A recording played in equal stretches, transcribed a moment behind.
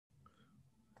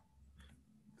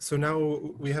So now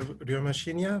we have Ryoma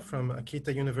Sin'ya from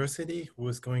Akita University, who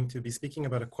is going to be speaking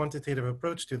about a quantitative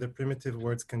approach to the primitive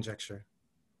words conjecture.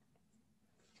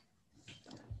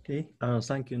 Okay,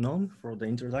 thank you, Noam, for the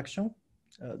introduction.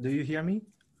 Do you hear me?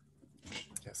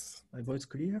 Yes. My voice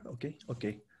clear? Okay,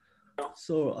 okay.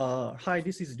 So, hi,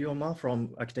 this is Ryoma from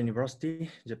Akita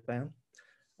University, Japan.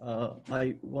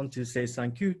 I want to say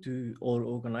thank you to all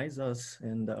organizers,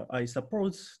 and I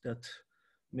suppose that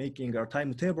making a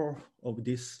timetable of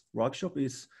this workshop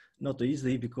is not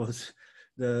easy because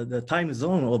the time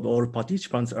zone of all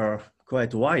participants are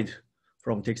quite wide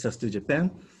from Texas to Japan,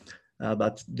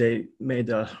 but they made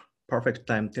a perfect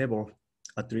timetable,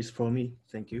 at least for me.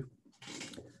 Thank you.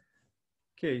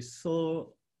 Okay,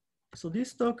 so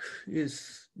this talk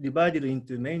is divided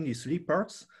into mainly 3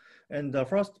 parts. And the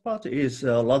first part is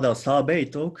a rather survey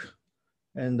talk.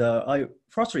 And I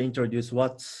firstly introduce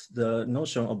what the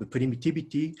notion of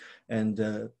primitivity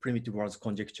and primitive words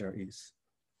conjecture is.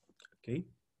 Okay.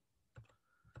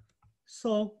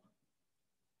 So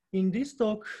in this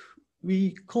talk,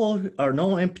 we call our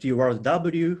non-empty word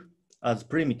W as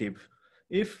primitive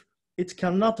if it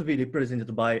cannot be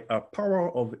represented by a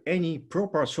power of any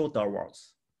proper shorter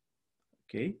words.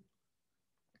 Okay.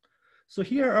 So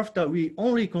hereafter, we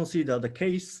only consider the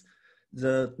case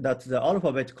that the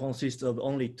alphabet consists of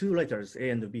only 2 letters, A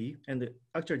and B, and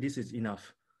actually this is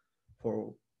enough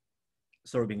for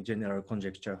solving general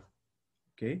conjecture,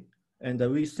 okay? And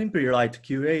we simply write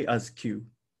QA as Q,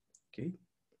 okay?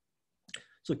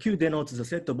 So Q denotes the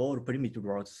set of all primitive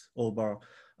words over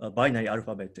a binary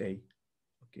alphabet A,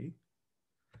 okay?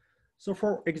 So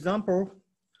for example,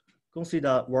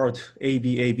 consider word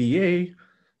ABABA.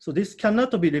 So this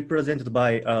cannot be represented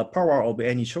by a power of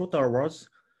any shorter words.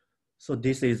 So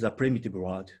this is a primitive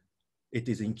word. It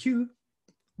is in Q,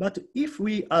 but if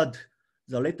we add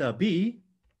the letter B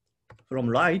from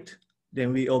right,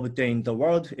 then we obtain the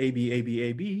word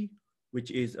ABABAB, which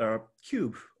is a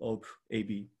cube of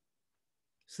AB,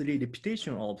 3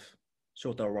 repetition of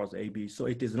shorter words AB, so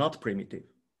it is not primitive.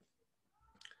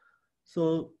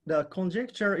 So the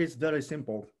conjecture is very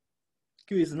simple.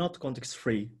 Q is not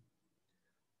context-free.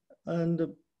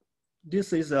 And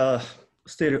this is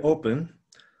still open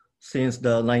since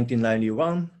the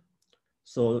 1991.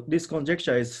 So this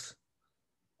conjecture is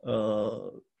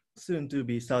soon to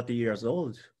be 30 years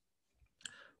old,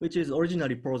 which is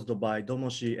originally posed by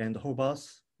Domoshi and Horva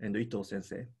and Ito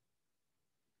sensei.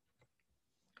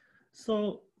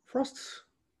 So first,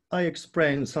 I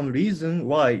explain some reason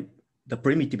why the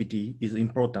primitivity is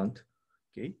important,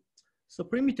 okay? So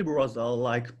primitive words are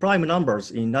like prime numbers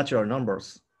in natural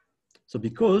numbers. So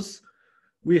because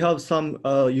we have some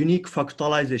unique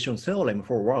factorization theorem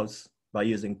for words by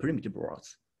using primitive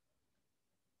words.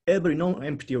 Every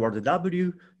non-empty word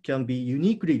W can be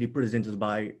uniquely represented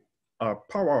by a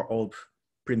power of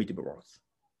primitive words.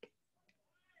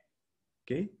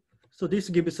 Okay, so this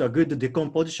gives a good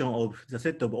decomposition of the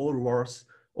set of all words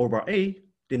over A,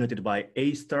 denoted by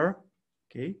A star.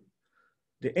 Okay,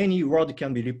 any word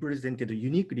can be represented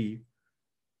uniquely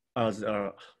as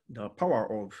the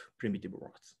power of primitive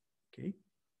words. Okay.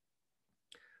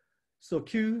 So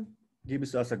Q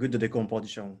gives us a good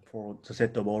decomposition for the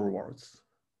set of all words,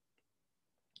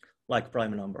 like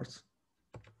prime numbers.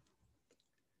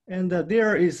 And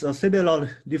there is several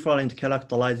different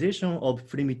characterization of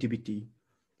primitivity.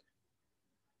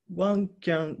 One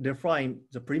can define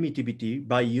the primitivity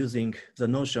by using the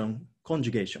notion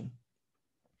conjugation.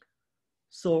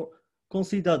 So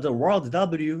consider the word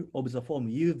W of the form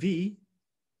UV,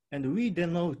 and we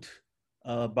denote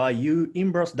by U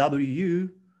inverse WU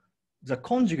the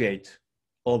conjugate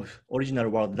of original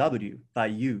word W by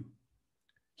U.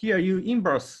 Here U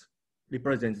inverse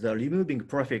represents the removing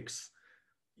prefix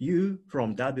U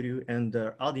from W and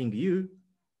adding U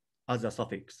as a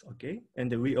suffix, okay?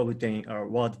 And we obtain our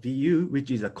word VU, which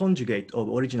is a conjugate of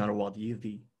original word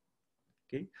UV,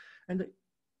 okay? And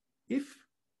if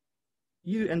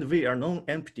U and V are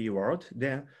non-empty word,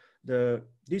 then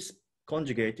this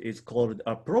conjugate is called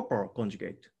a proper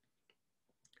conjugate.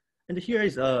 And here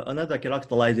is another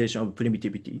characterization of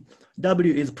primitivity.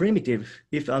 W is primitive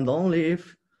if and only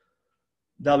if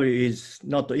W is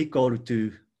not equal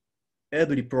to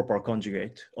every proper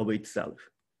conjugate of itself.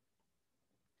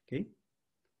 Okay.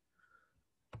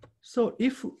 So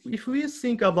if we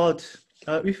think about,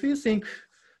 if we think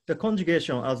the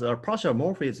conjugation as a partial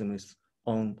morphisms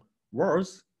on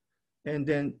words, and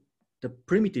then the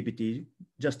primitivity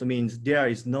just means there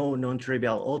is no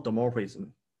non-trivial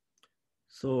automorphism.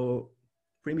 So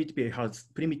primitivity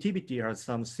has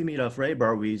some similar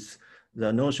flavor with the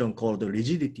notion called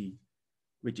rigidity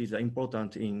which is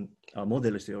important in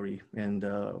model theory and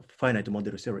finite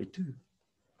model theory too.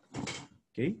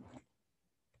 Okay.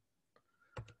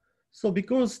 So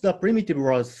because the primitive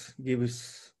words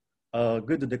gives a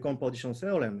good decomposition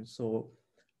theorem, so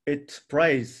it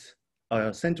plays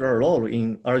a central role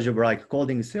in algebraic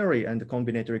coding theory and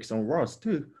combinatorics on words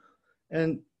too.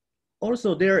 And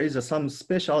also there is some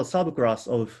special subclass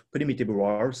of primitive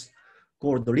words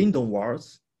called the Lindon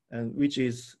words, and which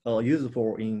is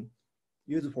useful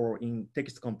in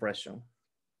text compression.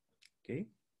 Okay.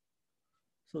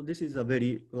 So this is a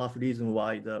very rough reason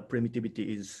why the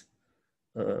primitivity is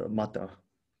matter.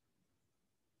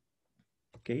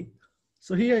 Okay.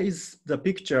 So here is the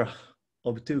picture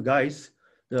of two guys.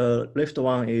 The left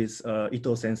one is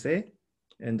Ito sensei,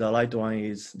 and the right one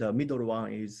is, the middle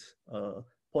one is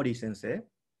Pori sensei.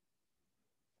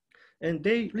 And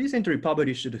they recently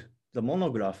published the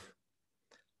monograph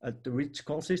which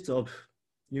consists of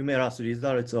numerous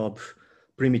results of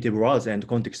primitive words and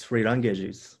context-free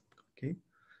languages. Okay.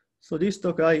 So this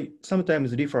talk, I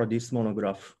sometimes refer this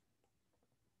monograph.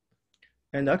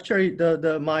 And actually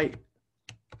my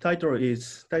title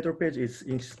page is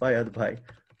inspired by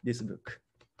this book.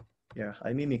 Yeah,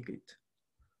 I mimic it.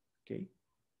 Okay.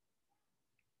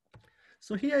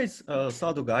 So here is a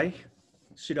third guy,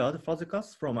 Shirad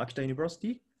Fazekas from Akita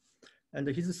University. And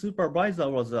his supervisor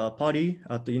was Pari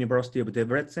at the University of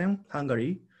Debrecen,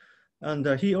 Hungary. And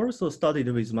he also studied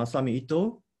with Masami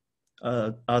Ito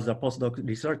as a postdoc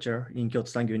researcher in Kyoto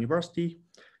Sangyo University.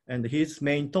 And his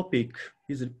main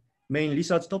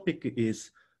research topic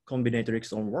is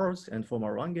combinatorics on words and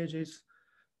formal languages.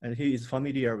 And he is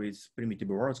familiar with primitive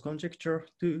words conjecture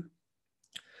too.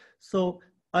 So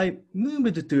I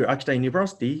moved to Akita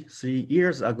University 3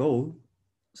 years ago.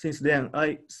 Since then,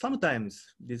 I sometimes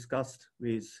discussed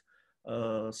with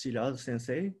Shirad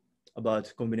sensei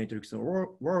about combinatorics on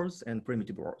words and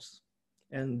primitive words.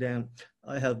 And then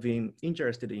I have been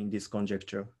interested in this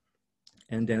conjecture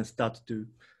and then start to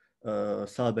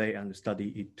survey and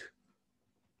study it.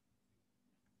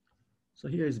 So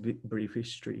here is a brief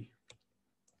history.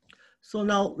 So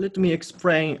now let me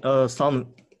explain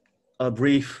some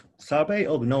brief survey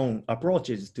of known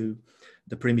approaches to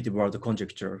the primitive word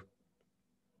conjecture.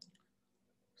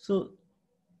 So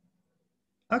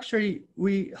actually,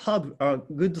 we have a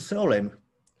good theorem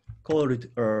called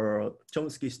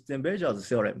Chomsky-Steinberger's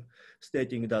theorem,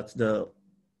 stating that the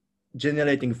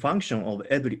generating function of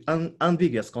every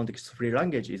ambiguous context-free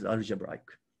language is algebraic.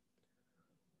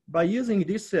 By using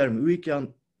this theorem, we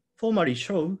can formally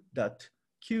show that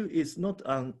Q is not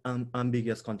an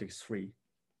ambiguous context-free.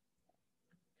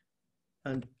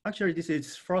 And actually, this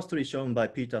is firstly shown by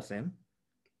Petersen,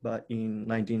 but in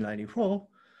 1994.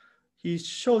 He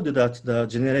showed that the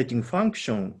generating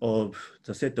function of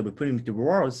the set of primitive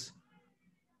words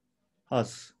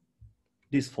has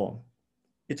this form.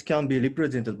 It can be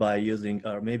represented by using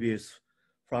a Möbius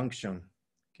function,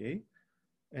 okay?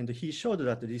 And he showed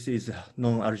that this is a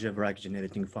non-algebraic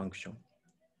generating function.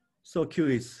 So Q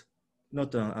is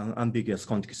not an ambiguous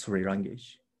context-free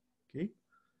language, okay?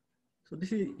 So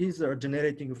this is a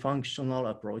generating functional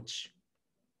approach.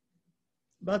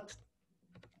 But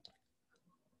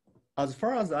as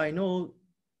far as I know,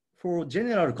 for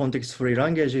general context-free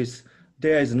languages,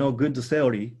 there is no good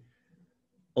theory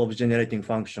of generating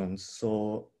functions.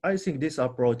 So I think this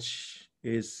approach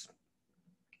is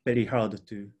very hard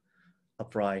to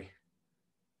apply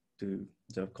to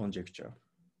the conjecture.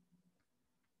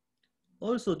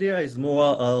 Also, there is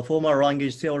more formal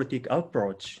language theoretic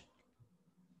approach,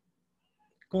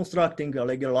 constructing a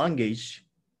regular language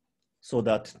so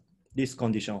that this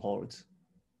condition holds.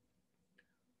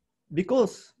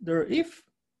 Because if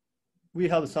we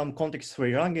have some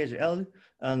context-free language L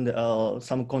and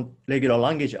some regular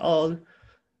language L,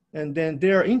 and then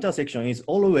their intersection is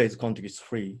always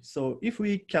context-free. So if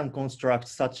we can construct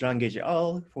such language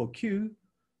L for Q,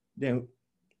 then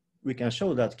we can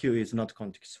show that Q is not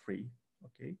context-free,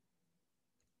 okay?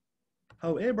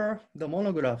 However, the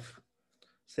monograph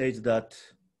says that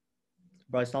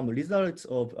by some results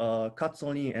of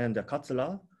Katsoni and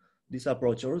Katsura, this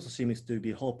approach also seems to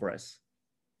be hopeless,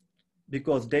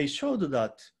 because they showed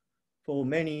that for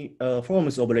many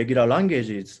forms of regular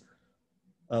languages,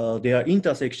 their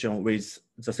intersection with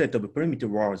the set of primitive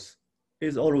words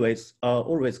is always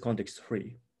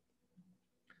context-free.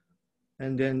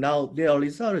 And then now there are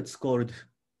results called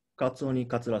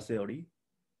Katsoni-Katsura theory,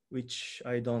 which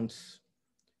I don't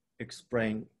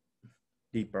explain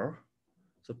deeper.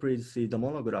 So please see the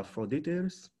monograph for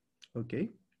details, okay?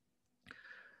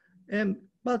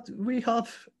 But we have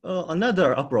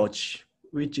another approach,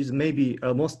 which is maybe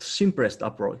a most simplest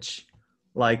approach,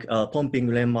 like a pumping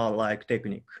lemma-like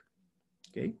technique,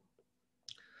 okay?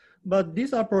 But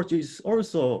this approach is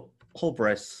also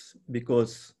hopeless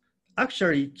because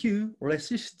actually Q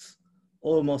resists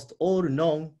almost all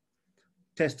known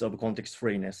tests of context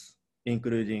freeness,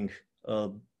 including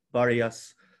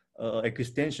various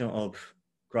extension of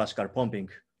classical pumping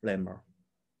lemma,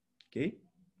 okay?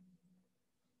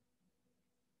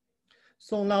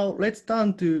 So now let's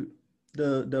turn to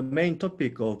the main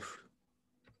topic of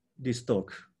this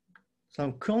talk,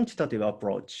 some quantitative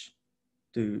approach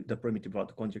to the primitive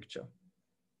world conjecture.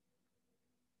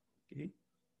 Okay.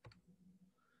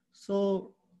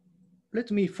 So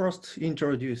let me first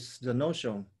introduce the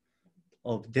notion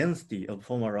of density of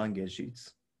formal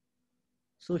languages.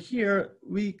 So here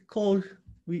we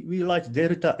write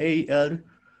delta AL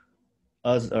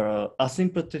as an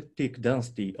asymptotic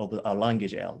density of a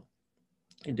language L,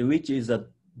 which is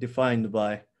defined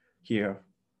by here,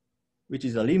 which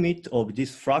is a limit of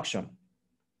this fraction.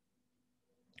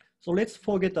 So let's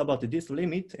forget about this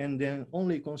limit and then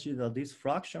only consider this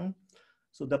fraction.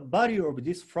 So the value of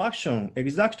this fraction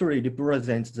exactly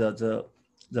represents the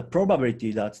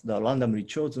probability that the randomly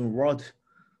chosen word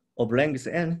of length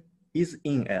n is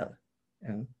in L,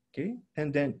 okay?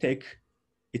 And then take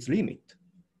its limit.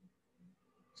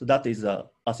 So that is the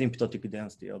asymptotic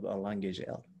density of a language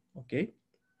L, okay?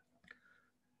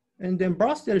 And then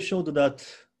Brastel showed that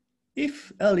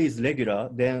if L is regular,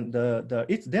 then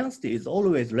its density is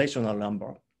always rational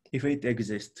number if it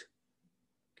exists.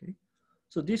 Okay,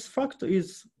 so this fact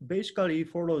is basically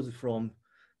follows from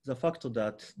the fact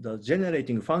that the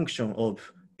generating function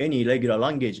of any regular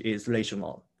language is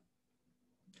rational.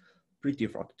 Pretty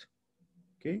fact.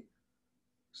 Okay,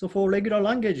 so for regular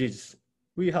languages,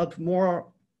 we have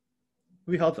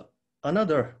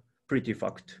another pretty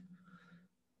fact.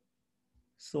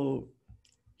 So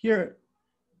here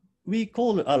we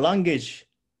call a language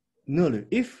null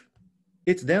if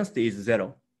its density is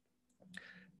 0.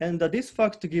 And this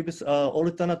fact gives an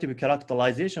alternative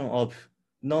characterization of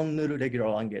non-null regular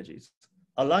languages.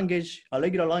 A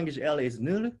regular language L is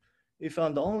null if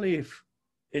and only if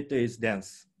it is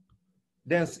dense.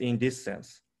 Dense in this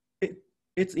sense.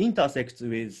 It intersects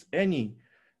with any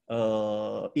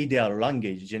ideal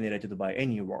language generated by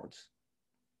any words.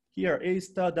 Here A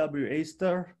star W A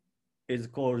star is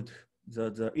called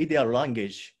the ideal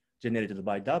language generated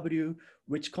by W,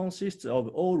 which consists of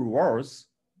all words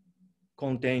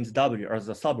contains W as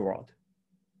a subword,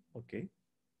 okay?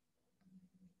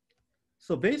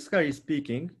 So basically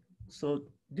speaking, so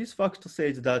this fact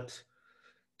says that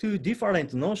two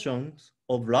different notions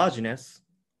of largeness,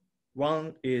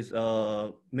 one is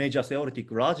major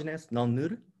theoretic largeness,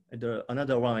 non-null, and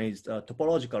another one is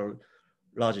topological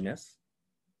largeness,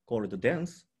 called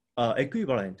dense, are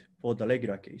equivalent for the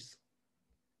regular case.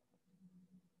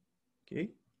 Okay.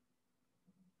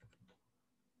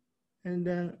 And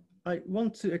then I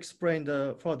want to explain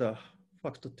the further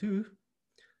factor 2.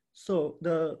 So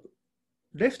the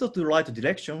left to right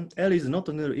direction, L is not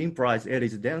null implies L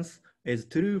is dense, is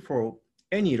true for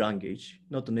any language,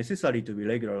 not necessary to be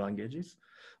regular languages,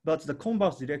 but the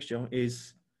converse direction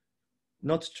is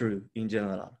not true in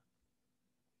general.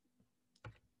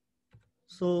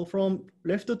 So from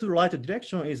left to right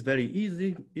direction is very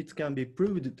easy. It can be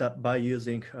proved that by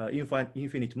using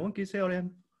infinite monkey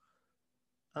theorem.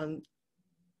 And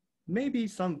maybe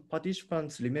some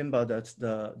participants remember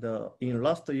that in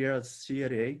last year's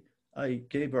CLA, I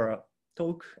gave a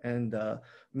talk and the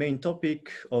main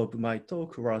topic of my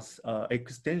talk was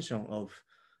extension of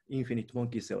infinite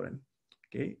monkey theorem.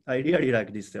 Okay, I really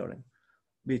like this theorem,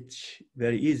 which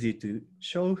very easy to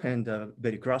show and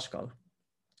very classical.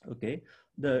 Okay,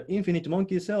 the infinite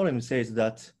monkey theorem says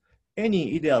that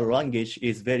any ideal language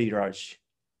is very large,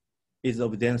 is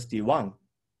of density 1.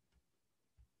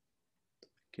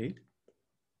 Okay.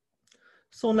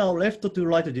 So now left to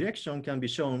right direction can be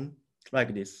shown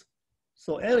like this.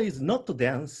 So L is not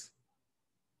dense,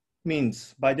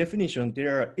 means by definition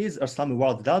there is some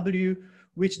word W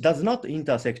which does not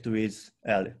intersect with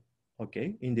L,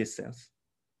 okay, in this sense.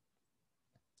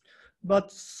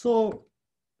 But so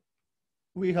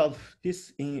we have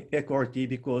this inequality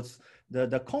because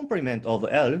the complement of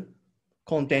L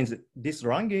contains this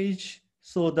language,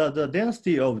 so that the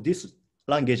density of this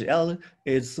language L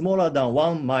is smaller than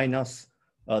 1 minus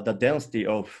the density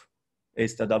of A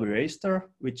star W A star,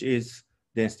 which is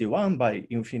density 1 by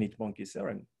infinite monkey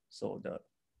theorem. So the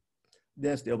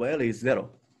density of L is 0.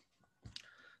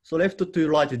 So left to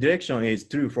right direction is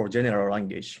true for general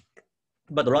language,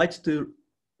 but right to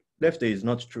left is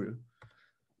not true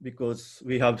because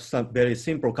we have some very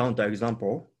simple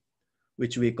counterexample,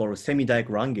 which we call semi-Dirac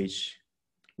language,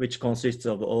 which consists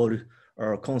of all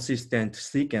a consistent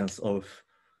sequence of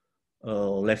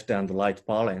left and right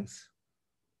parents.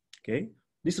 Okay,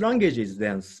 this language is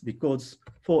dense because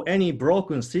for any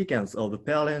broken sequence of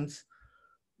parents,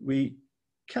 we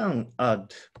can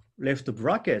add left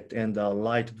bracket and a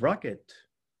right bracket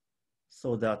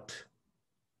so that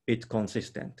it's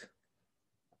consistent.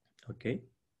 Okay,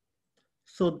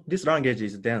 so this language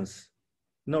is dense,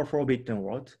 no forbidden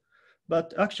word,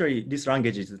 but actually this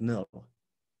language is null,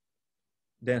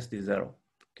 density 0.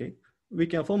 Okay, we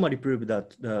can formally prove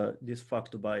that this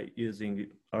fact by using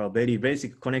a very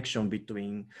basic connection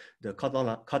between the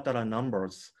Catalan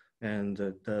numbers and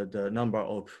the number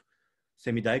of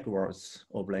semi-Dirac words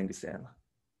of length n.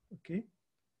 Okay,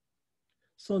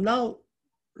 so now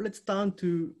let's turn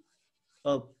to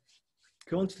a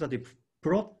quantitative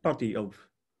property of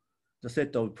the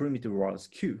set of primitive words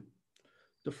Q.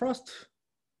 The first,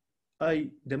 I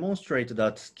demonstrate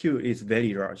that Q is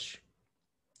very large.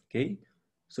 Okay,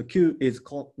 so Q is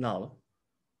null.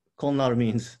 Null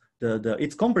means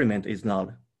its complement is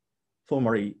null.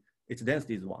 Formally, its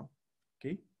density is 1.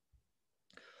 Okay,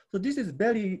 so this is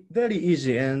very, very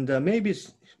easy and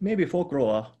maybe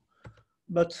folklore,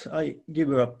 but I give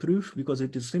you a proof because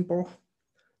it is simple.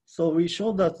 So we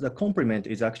show that the complement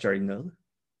is actually null.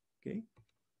 Okay,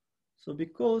 so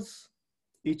because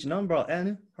each number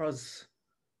n has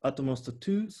at most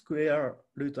 2 square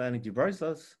root n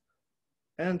divisors,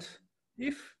 and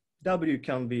if W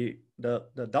can be, the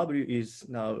W is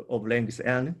now of length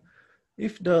n,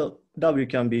 if the W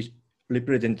can be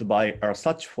represented by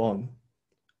such form,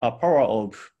 a power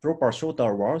of proper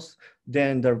shorter words,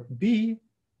 then the B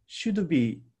should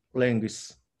be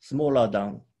length smaller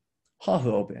than half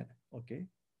of n, okay?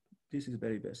 This is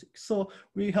very basic. So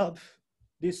we have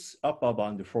this upper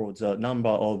bound for the number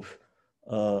of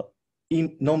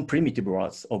non-primitive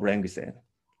words of length n.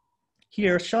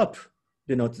 Here, sharp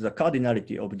denotes the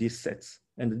cardinality of these sets.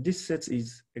 And this set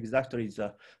is exactly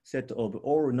the set of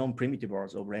all non-primitive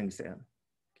words of length n,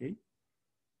 okay?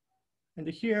 And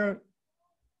here,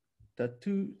 the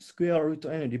 2 square root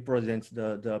n represents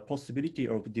the possibility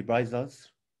of divisors,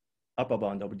 upper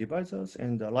bound of divisors,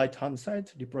 and the right-hand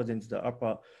side represents the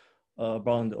upper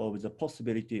bound of the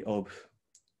possibility of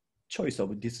choice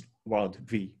of this word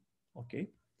V, okay?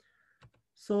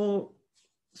 So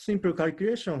simple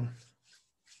calculation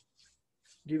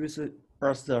gives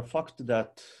us the fact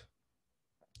that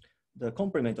the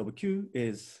complement of Q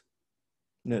is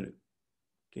null,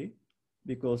 okay?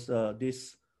 Because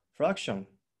this fraction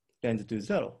tends to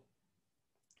 0,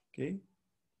 okay?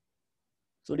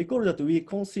 So recall that we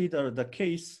consider the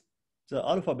case, the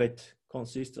alphabet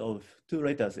consists of 2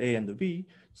 letters A and B,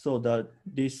 so that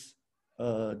this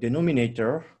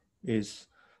denominator is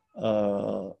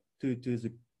 2 to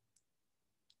the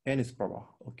nth power,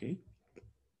 okay?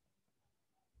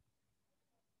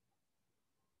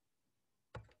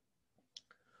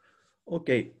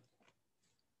 Okay,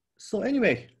 so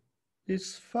anyway,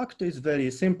 this fact is very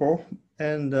simple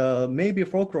and maybe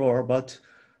folklore, but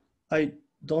I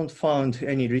don't find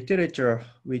any literature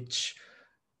which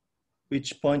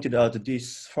pointed out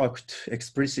this fact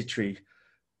explicitly.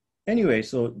 Anyway,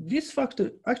 so this fact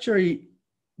actually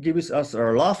gives us a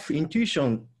rough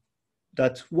intuition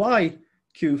that why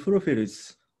Q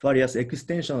fulfills various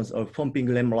extensions of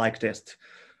pumping-lemma-like test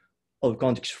of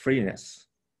context freeness,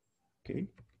 okay?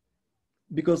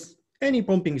 Because any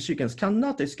pumping sequence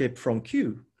cannot escape from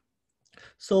Q.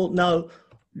 So now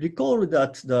recall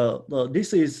that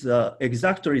this is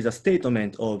exactly the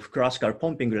statement of classical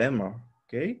pumping lemma,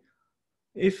 okay?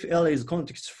 If L is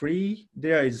context free,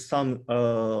 there is some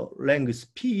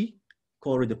length P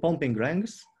called the pumping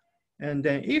length. And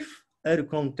then if L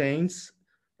contains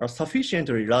a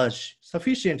sufficiently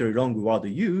long word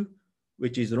U,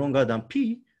 which is longer than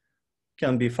P,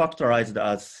 can be factorized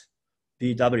as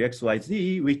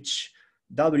dWxyz, which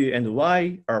W and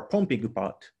Y are pumping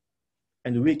part.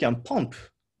 And we can pump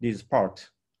this part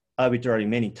arbitrarily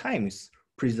many times,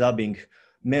 preserving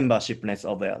membershipness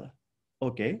of L,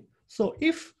 okay? So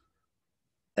if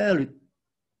L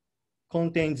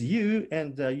contains U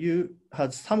and U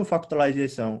has some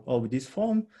factorization of this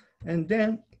form, and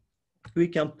then we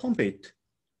can pump it.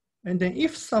 And then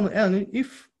if some N,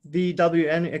 if the W,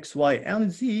 N, X, Y,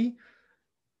 and Z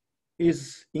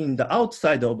is in the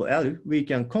outside of L, we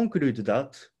can conclude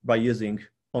that by using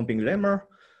pumping lemma,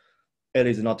 L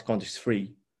is not context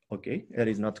free, okay? L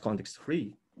is not context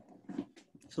free.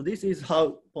 So this is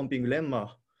how pumping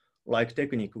lemma-like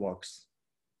technique works.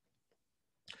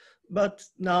 But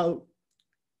now,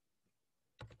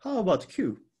 how about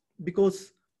Q?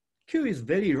 Because Q is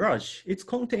very large. It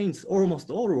contains almost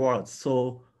all words.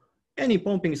 So any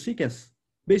pumping sequence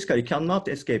basically cannot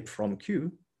escape from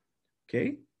Q, okay,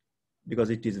 because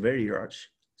it is very large.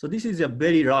 So this is a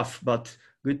very rough but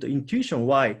good intuition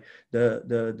why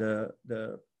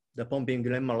the pumping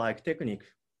lemma-like technique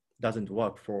doesn't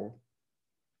work for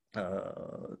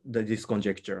this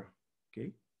conjecture,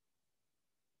 okay.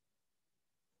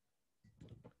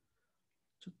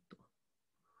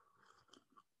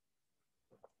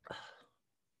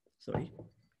 Sorry.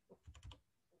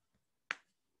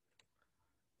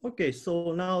 Okay, so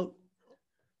now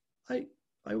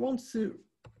I want to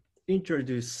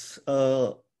introduce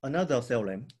another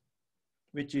theorem,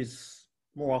 which is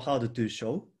more hard to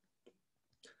show.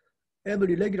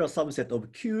 Every regular subset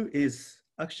of Q is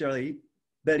actually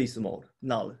very small,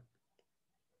 null.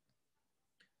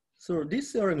 So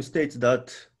this theorem states that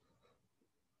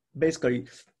basically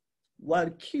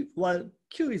while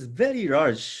Q is very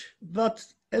large, but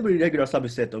every regular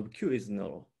subset of Q is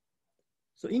null.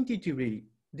 So intuitively,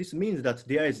 this means that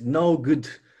there is no good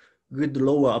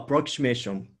lower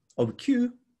approximation of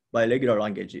Q by regular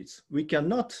languages. We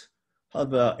cannot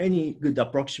have any good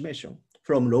approximation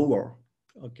from lower,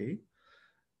 okay?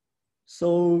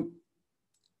 So,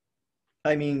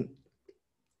 I mean,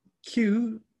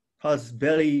 Q has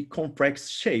very complex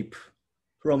shape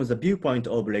from the viewpoint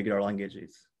of regular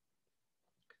languages.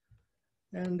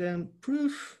 And then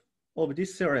proof of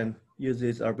this theorem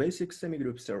uses our basic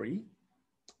semigroup theory,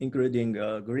 including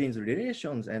Green's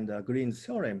relations and Green's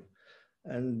theorem.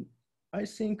 And I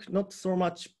think not so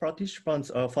much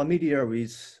participants are familiar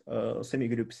with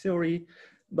semigroup theory,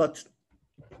 but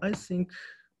I think,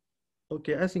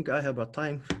 okay, I think I have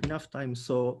enough time.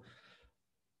 So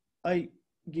I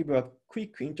give a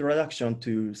quick introduction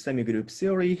to semigroup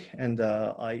theory, and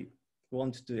I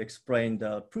want to explain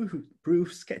the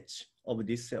proof sketch of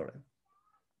this theorem.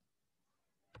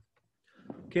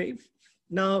 Okay,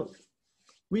 now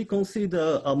we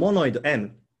consider a monoid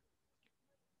M.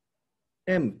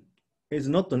 M is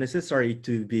not necessary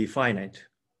to be finite.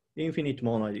 Infinite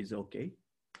monoid is okay.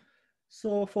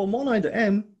 So for monoid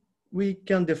M, we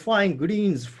can define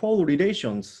Green's four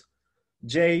relations,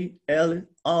 J, L,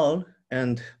 R,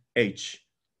 and H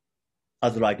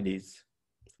as like this.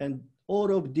 And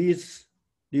all of these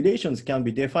relations can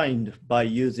be defined by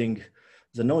using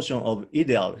the notion of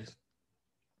ideals.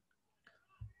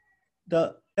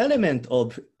 The element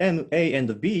of M, A,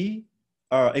 and B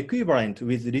are equivalent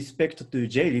with respect to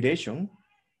J relation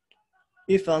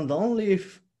if and only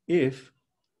if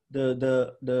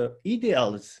the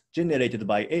ideals generated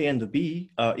by A and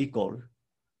B are equal.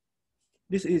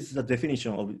 This is the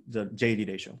definition of the J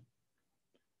relation.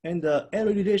 And the L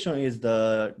relation is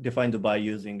defined by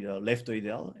using the left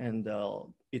ideal, and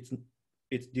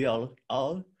its dual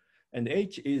R, and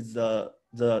H is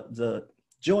the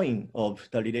join of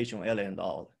the relation L and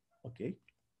R, okay?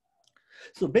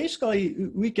 So basically,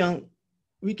 we can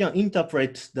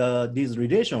interpret this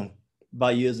relation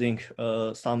by using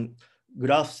some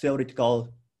graph theoretical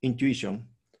intuition,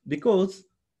 because,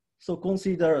 so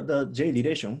consider the J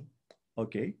relation,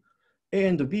 okay? A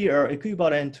and B are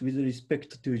equivalent with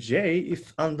respect to J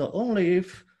if and only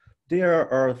if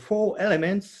there are four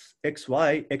elements, X,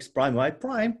 Y, X prime, Y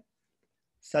prime,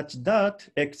 such that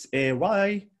X, A,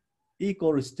 Y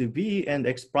equals to B and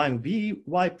X prime, B,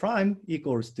 Y prime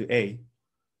equals to A,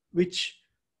 which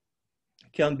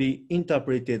can be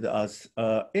interpreted as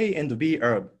A and B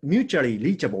are mutually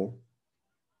reachable,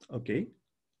 okay,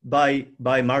 by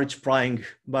multiplying,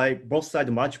 by both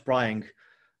sides multiplying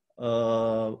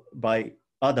by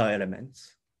other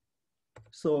elements.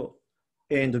 So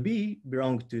A and B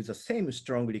belong to the same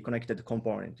strongly connected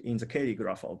component in the Cayley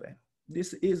graph of M.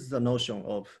 This is the notion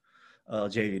of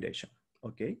J relation,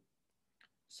 okay?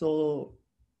 So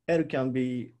L can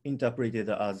be interpreted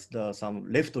as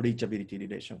some left reachability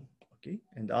relation, okay?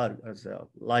 And R as a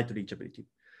right reachability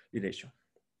relation,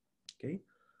 okay?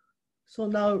 So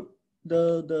now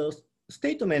the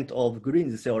statement of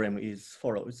Green's theorem is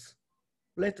follows.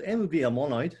 Let M be a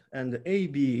monoid and A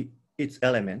be its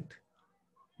element.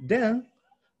 Then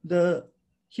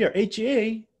here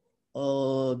HA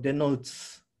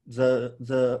denotes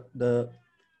the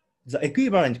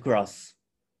equivalent class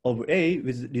of A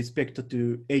with respect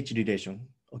to H relation,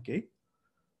 okay?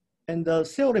 And the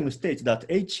theorem states that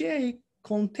HA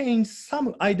contains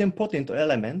some idempotent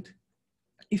element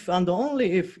if and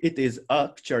only if it is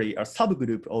actually a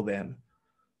subgroup of M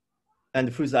and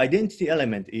whose identity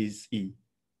element is E.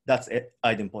 That's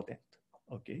idempotent,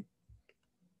 okay?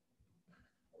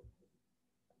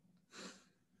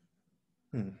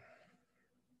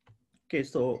 Okay,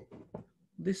 so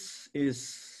this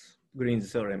is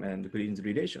Green's theorem and Green's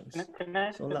relations. Can I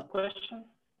ask a question?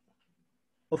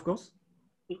 Of course.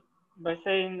 by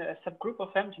saying a subgroup of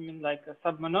M, you mean like a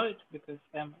submonoid because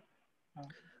M?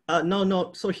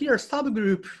 No. So here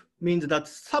subgroup means that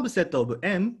subset of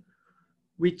M,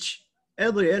 which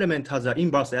every element has an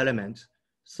inverse element.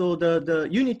 So the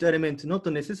unit element not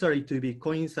necessary to be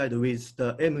coincide with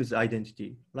the M's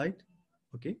identity, right?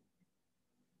 Okay.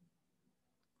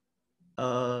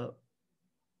 Are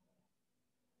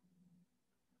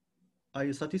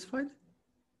you satisfied?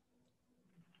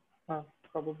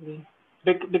 Probably.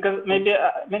 Because maybe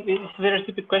it's a very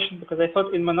stupid question because I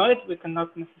thought in monoid we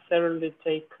cannot necessarily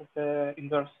take the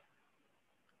inverse.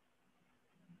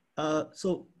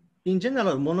 So in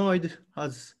general, monoid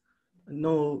has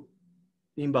no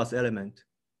inverse element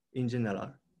in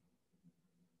general.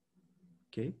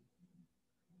 Okay.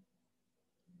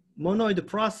 Monoid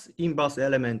plus inverse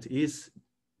element is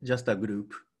just a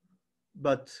group,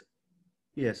 but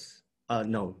yes,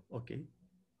 no, okay.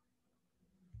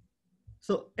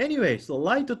 So anyway, so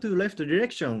right to left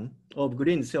direction of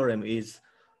Green's theorem is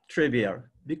trivial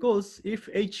because if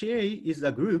HA is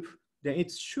a group, then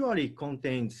it surely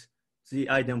contains the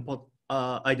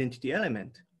identity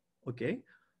element, okay?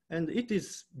 And it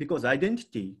is because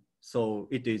identity, so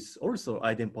it is also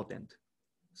idempotent.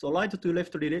 So right to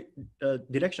left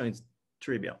direction is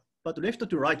trivial, but left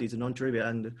to right is non-trivial,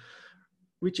 and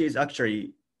which is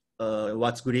actually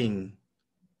what's Green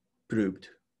proved.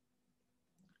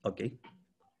 Okay.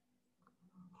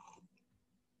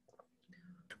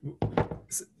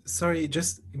 Sorry,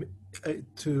 just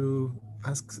to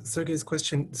ask Sergey's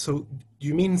question. So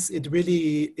you mean it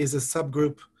really is a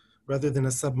subgroup rather than a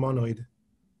submonoid?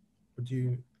 Would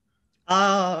you?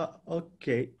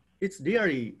 Okay. It's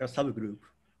really a subgroup.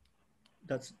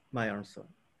 That's my answer.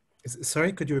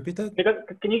 Sorry, could you repeat that? Because,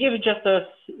 can you give just a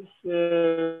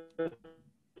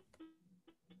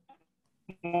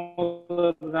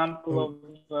small example of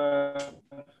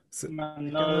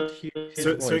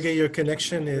Sergey, your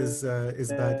connection is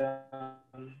bad.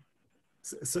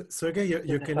 Sergey,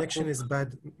 your connection is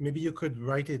bad. Maybe you could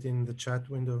write it in the chat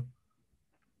window.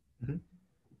 Mm-hmm.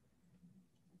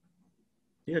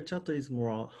 Yeah, chat is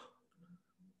more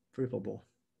preferable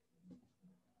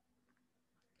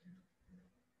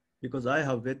because I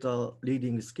have better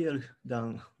reading skill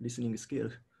than listening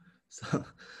skill. So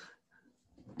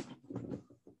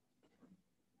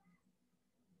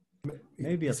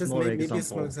maybe a small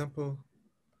example.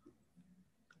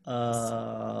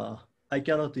 I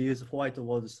cannot use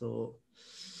whiteboard, so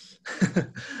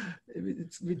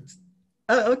it's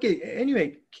okay.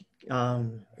 Anyway,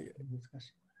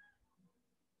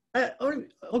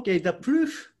 okay. The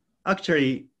proof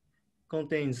actually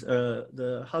contains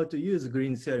the how to use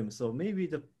Green's theorem. So maybe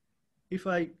if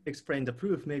I explain the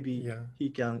proof, maybe he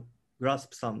can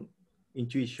grasp some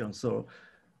intuition. So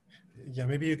yeah,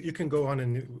 maybe you can go on,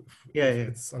 and if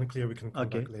it's unclear, we can come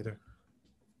back later.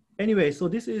 Anyway, so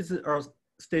this is our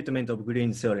statement of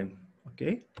Green's theorem.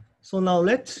 Okay, so now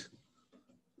let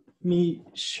me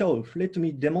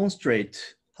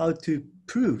demonstrate how to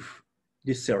prove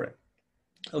this theorem.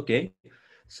 Okay,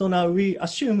 so now we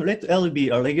assume let L be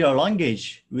a regular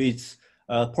language with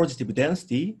positive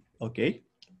density. Okay,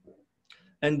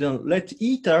 and then let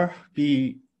eta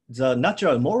be the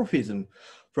natural morphism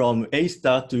from A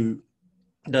star to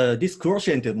this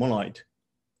quotient monoid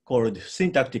called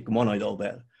syntactic monoid of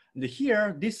L. And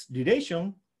here, this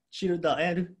relation, tilde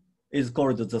L, is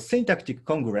called the syntactic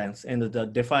congruence and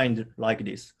defined like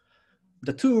this.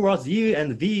 The two words U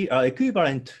and V are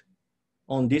equivalent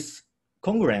on this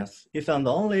congruence if and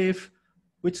only if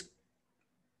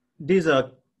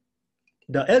the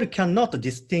L cannot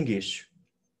distinguish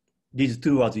these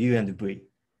two words U and V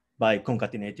by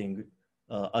concatenating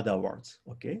other words,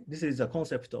 okay? This is a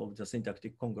concept of the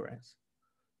syntactic congruence.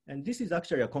 And this is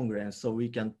actually a congruence, so we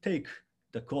can take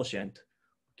the quotient,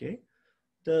 okay?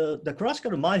 The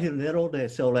classical Myhill-Nerode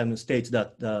theorem states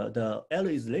that the L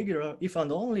is regular if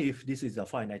and only if this is a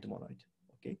finite monoid,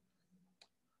 okay?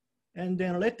 And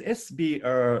then let S be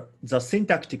the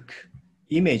syntactic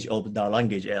image of the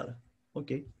language L,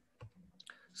 okay?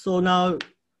 So now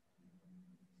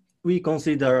we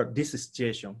consider this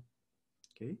situation,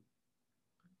 okay?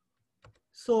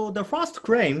 So the first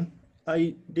claim,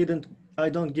 I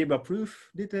don't give a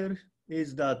proof detail,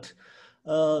 is that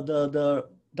the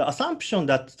assumption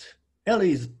that L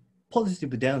is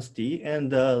positive density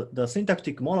and the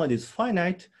syntactic monoid is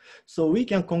finite. So we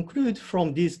can conclude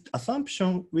from this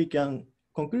assumption, we can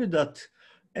conclude that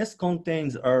S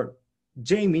contains a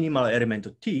J minimal element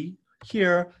T.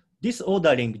 Here, this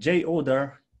ordering, J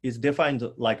order, is defined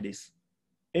like this.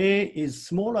 A is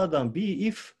smaller than B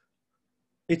if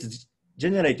its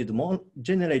generated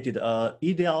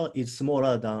ideal is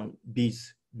smaller than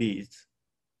B's.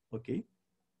 Okay.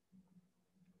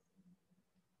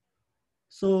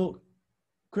 So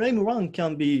claim 1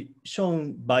 can be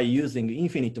shown by using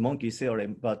infinite monkey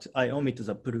theorem, but I omit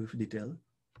the proof detail.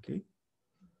 Okay.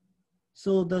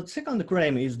 So the second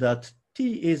claim is that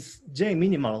T is J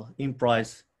minimal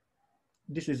implies,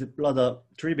 this is rather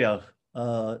trivial.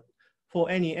 For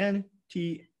any n,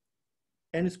 T,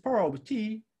 n's power of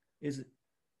T is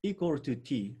equal to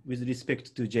T with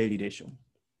respect to J relation.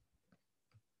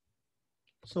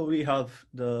 So we have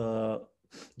the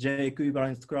J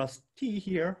equivalence class T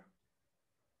here,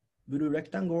 blue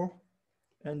rectangle,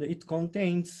 and it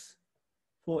contains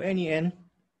for any n,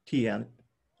 Tn,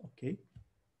 okay?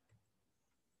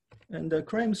 And the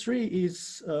claim 3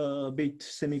 is a bit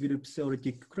semi-group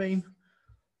theoretic claim.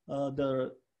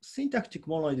 The syntactic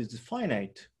monoid is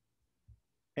finite,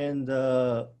 and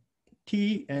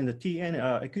T and Tn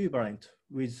are equivalent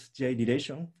with J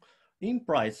relation.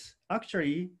 Implies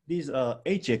actually these are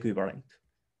H equivalent.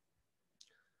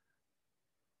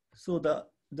 So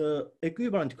the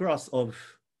equivalent class of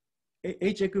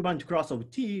H equivalent class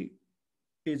of T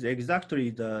is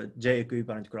exactly the J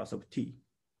equivalent class of T.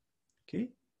 Okay.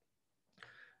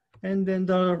 And then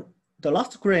the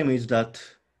last claim is that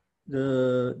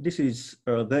this is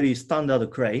a very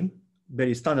standard claim,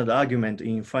 very standard argument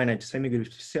in finite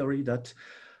semi-group theory that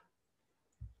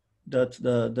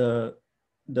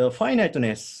the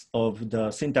finiteness of the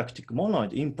syntactic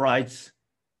monoid implies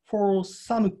for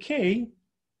some k,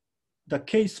 the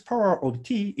k's power of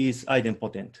T is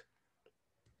idempotent.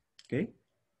 Okay,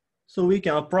 so we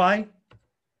can apply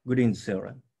Green's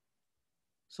theorem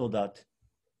so that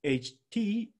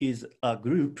HT is a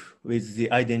group with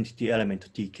the identity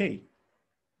element Tk.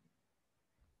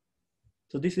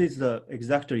 So this is the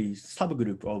exactly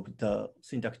subgroup of the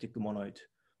syntactic monoid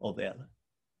of L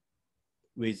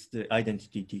with the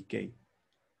identity Tk.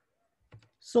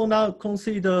 So now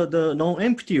consider the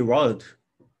non-empty world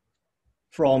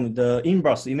from the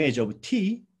inverse image of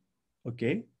T,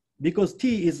 okay? Because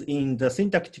T is in the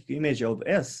syntactic image of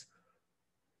S,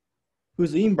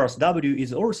 whose inverse W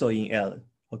is also in L,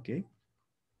 okay?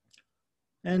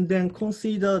 And then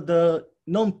consider the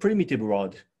non-primitive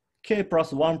world, K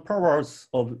plus 1 powers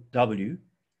of W,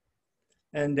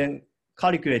 and then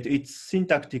calculate its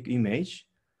syntactic image.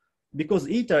 Because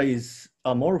eta is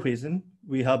a morphism,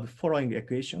 we have following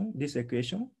equation, this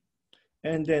equation.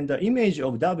 And then the image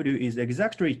of W is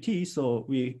exactly T, so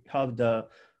we have the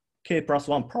K plus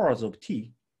 1 powers of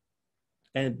T.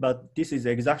 But this is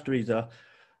exactly the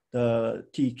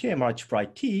Tk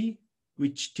multiplied T,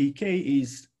 which Tk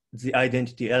is the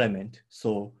identity element.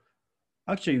 So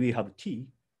actually we have T,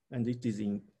 and it is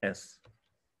in S.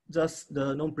 Thus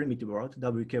the non-primitive world,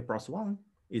 Wk plus 1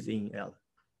 is in L.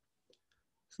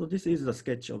 So this is the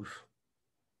sketch of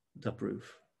the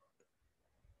proof.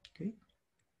 Okay.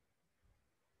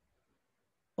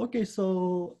 Okay,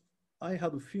 so I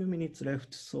have a few minutes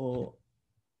left, so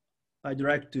I'd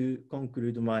like to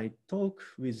conclude my talk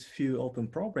with few open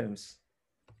problems.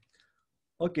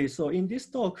 Okay, so in this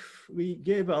talk, we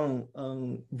gave a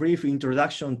brief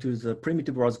introduction to the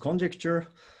primitive world conjecture,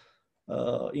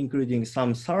 including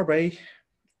some survey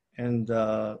and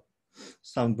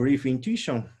some brief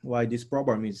intuition why this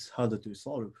problem is harder to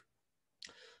solve.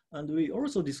 And we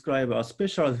also describe a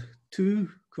special two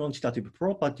quantitative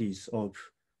properties of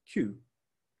Q.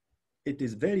 It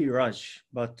is very large,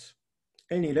 but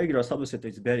any regular subset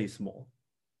is very small.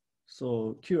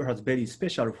 So Q has very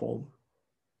special form,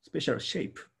 special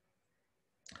shape.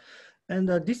 And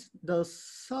the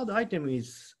third item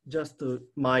is just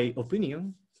my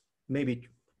opinion, maybe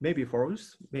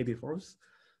false, maybe false.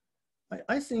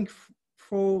 I think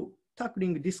for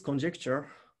tackling this conjecture,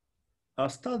 a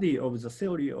study of the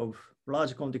theory of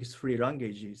large context-free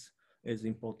languages is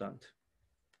important.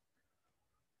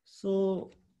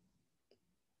 So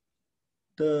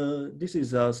this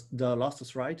is the last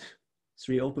slide,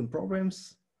 3 open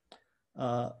problems.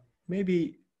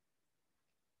 Maybe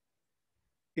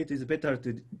it is better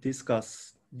to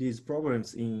discuss these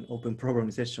problems in open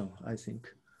problem session, I think.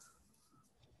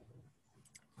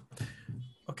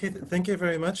 Okay, thank you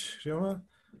very much, Ryoma.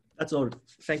 That's all,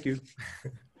 thank you.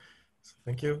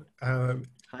 Thank you.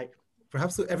 Hi.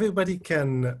 Perhaps everybody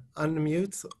can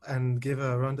unmute and give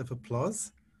a round of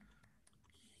applause.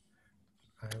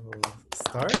 I will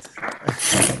start.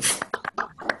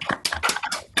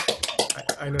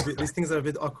 I know these things are a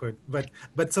bit awkward,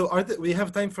 but so we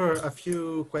have time for a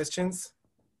few questions.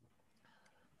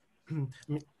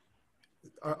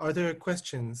 Are there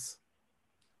questions?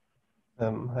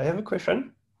 I have a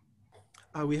question.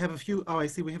 We have a few. Oh, I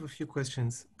see. We have a few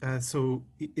questions. So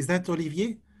is that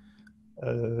Olivier?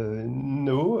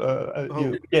 No.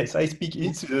 Oh. Yes, I speak.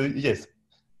 It's yes.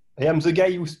 I am the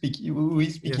guy who is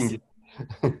speaking.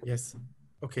 Yes. Yes.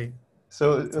 Okay.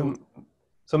 So,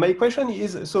 so my question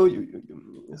is: so you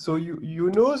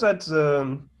know that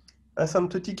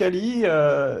asymptotically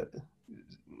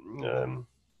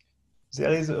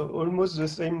there is almost the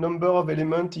same number of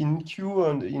elements in Q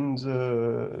and in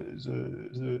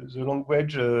the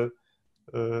language, the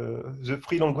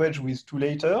free language with two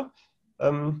letters.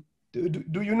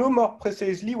 Do you know more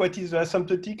precisely what is the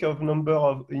asymptotic of number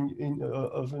of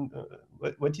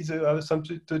what is the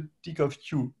asymptotic of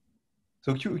Q?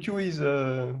 So Q is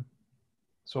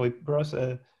sorry, Bruce.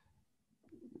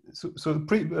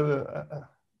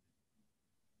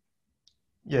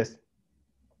 Yes.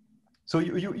 So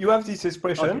you have this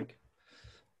expression. Okay.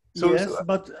 So, yes,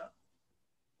 but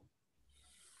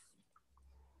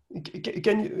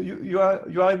can you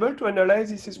are able to analyze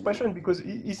this expression, because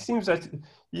it seems that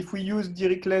if we use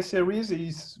Dirichlet series,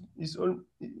 it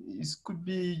could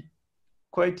be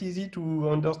quite easy to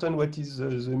understand what is the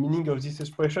meaning of this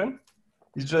expression.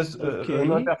 It's just an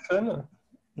inversion.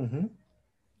 Mm-hmm.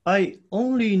 I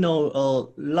only know a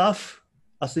rough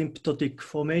asymptotic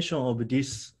formation of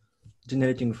this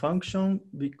generating function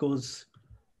because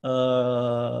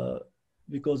it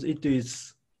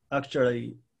is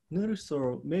actually null,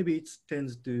 so maybe it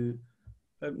tends to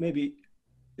maybe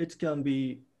it can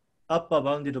be upper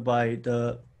bounded by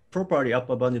the properly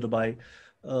upper bounded by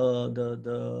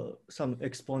the some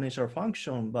exponential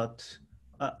function, but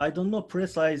I don't know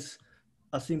precise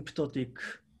asymptotic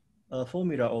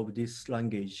formula of this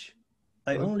language.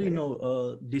 I only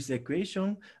know this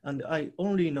equation, and I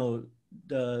only know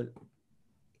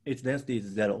its density is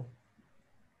 0.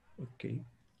 Okay.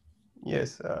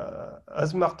 Yes,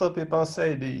 as Martin Pépin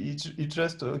said, it's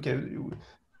just okay.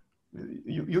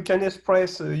 You can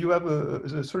express. You have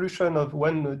the solution of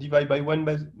 1 divided by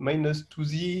 1 minus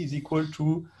 2z is equal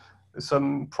to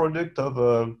some product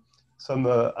of some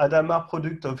Hadamard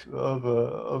product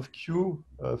of Q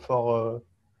for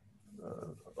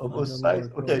of both sides.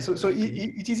 Okay, so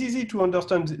it is easy to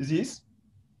understand this.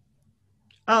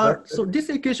 So this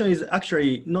equation is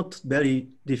actually not very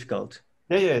difficult.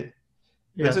 Yeah.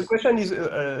 Yes. But the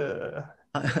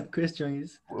question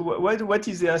is, what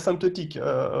is the asymptotic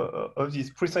of this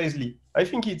precisely? I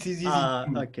think it's easy.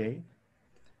 Okay.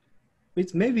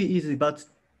 It's maybe easy, but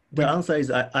the answer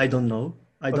is I don't know.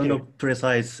 I don't know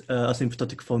precise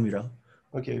asymptotic formula.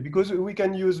 Okay, because we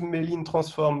can use Mellin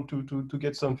transform to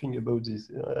get something about this.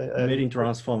 Mellin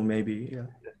transform, maybe, yeah.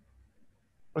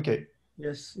 Okay.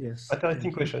 Yes.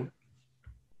 Interesting question.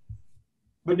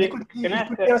 But it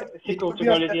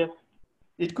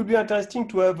could be interesting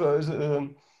to have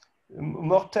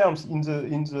more terms in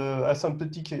the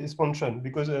asymptotic expansion,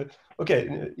 because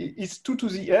it's 2 to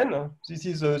the n. This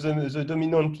is the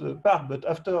dominant part, but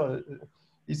after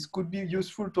it could be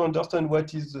useful to understand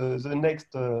what is the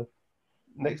next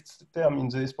term in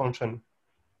the expansion.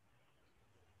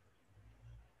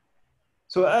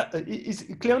 So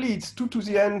clearly it's 2 to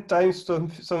the n times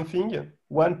something,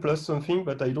 1 plus something,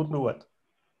 but I don't know what.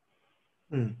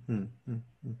 2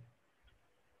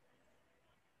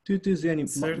 to the n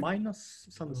minus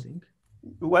something.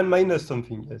 1 minus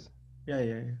something, yes.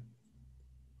 Yeah.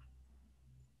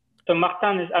 So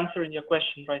Martin is answering your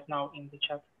question right now in the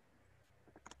chat.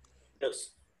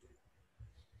 Yes.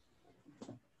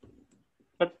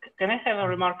 But can I have a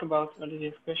remark about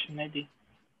Olivier's question, maybe?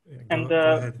 Yeah, go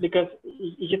ahead. Because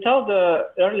you told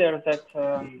earlier that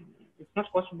it's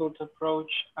not possible to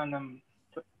approach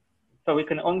so we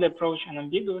can only approach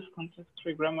unambiguous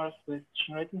context-free grammars with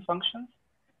generating functions,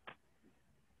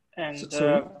 and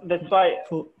that's why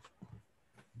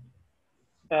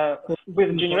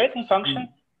with generating functions.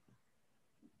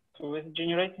 So with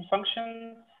generating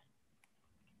functions,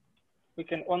 we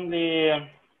can only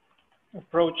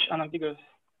approach unambiguous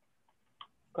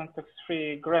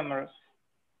context-free grammars.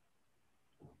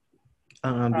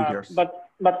 Unambiguous. But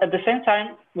at the same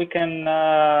time, we can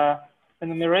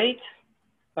enumerate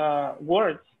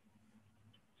words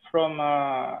from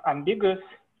ambiguous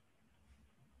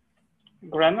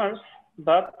grammars,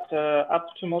 but up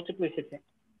to multiplicity.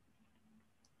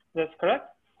 That's correct?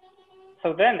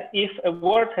 So then, if a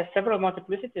word has several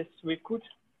multiplicities, we could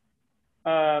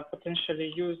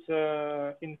potentially use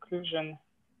exclusion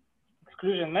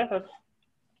methods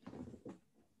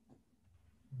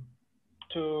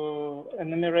to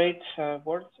enumerate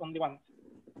words only once.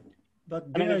 But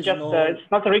I mean, it's just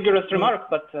it's not a rigorous remark,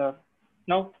 but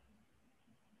no.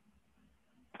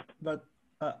 But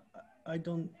I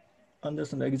don't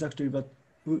understand exactly. But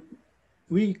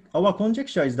our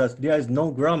conjecture is that there is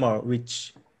no grammar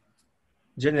which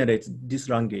generates this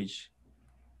language.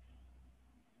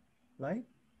 right?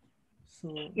 So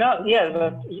No, yeah,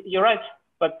 but you're right.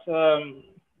 But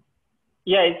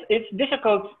yeah, it's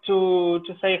difficult to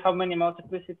say how many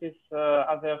multiplicities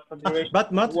are there for duration of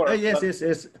the work.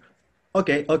 Yes.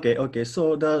 Okay. So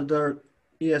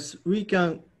yes, we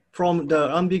can, from the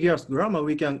ambiguous grammar,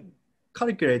 we can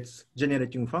calculate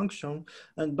generating function,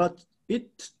 but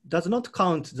it does not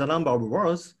count the number of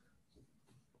words.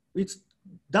 It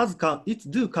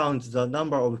do count the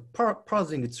number of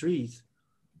parsing trees.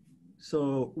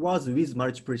 So words with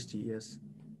multiplicity, yes.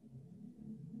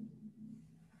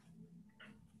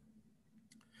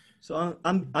 So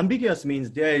ambiguous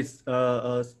means there is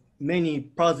many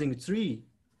parsing tree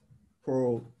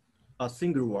for a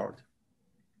single word.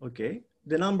 Okay,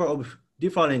 the number of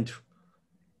different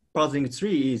parsing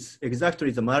tree is exactly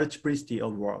the multiplicity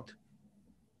of word.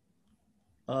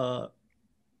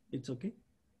 It's okay.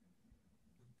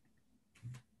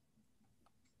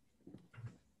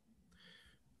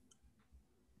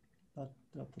 But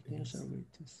the potential way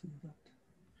to see that.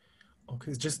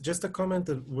 Okay, just a comment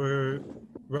that we're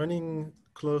running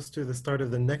close to the start of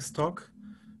the next talk,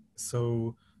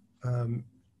 so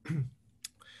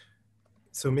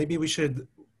so maybe we should.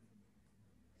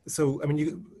 So I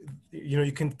mean,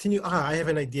 you continue. I have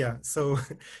an idea. So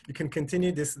you can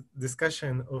continue this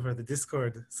discussion over the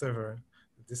Discord server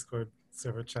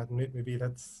chat. Maybe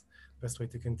that's the best way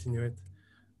to continue it,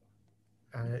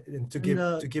 and to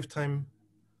give time.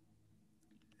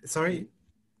 Sorry.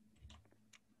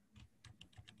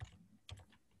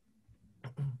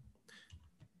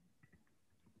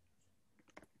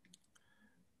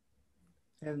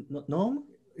 And Norm?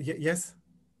 Yes.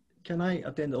 Can I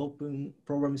attend the open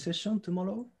programming session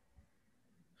tomorrow?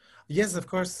 Yes, of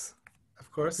course.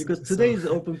 Because today's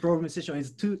open programming session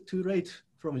is too late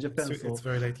from Japan. It's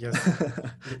very late, yes.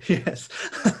 Yes,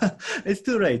 it's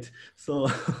too late. So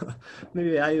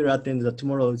maybe I will attend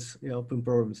tomorrow's open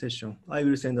programming session. I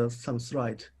will send us some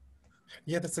slide.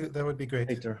 Yeah, that would be great.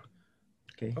 Later.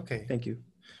 Okay. Thank you.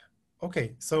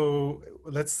 Okay, so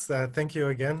let's thank you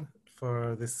again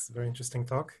for this very interesting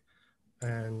talk.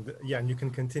 And yeah, and you can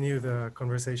continue the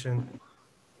conversation.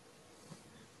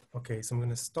 Okay, so I'm going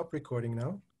to stop recording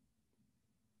now.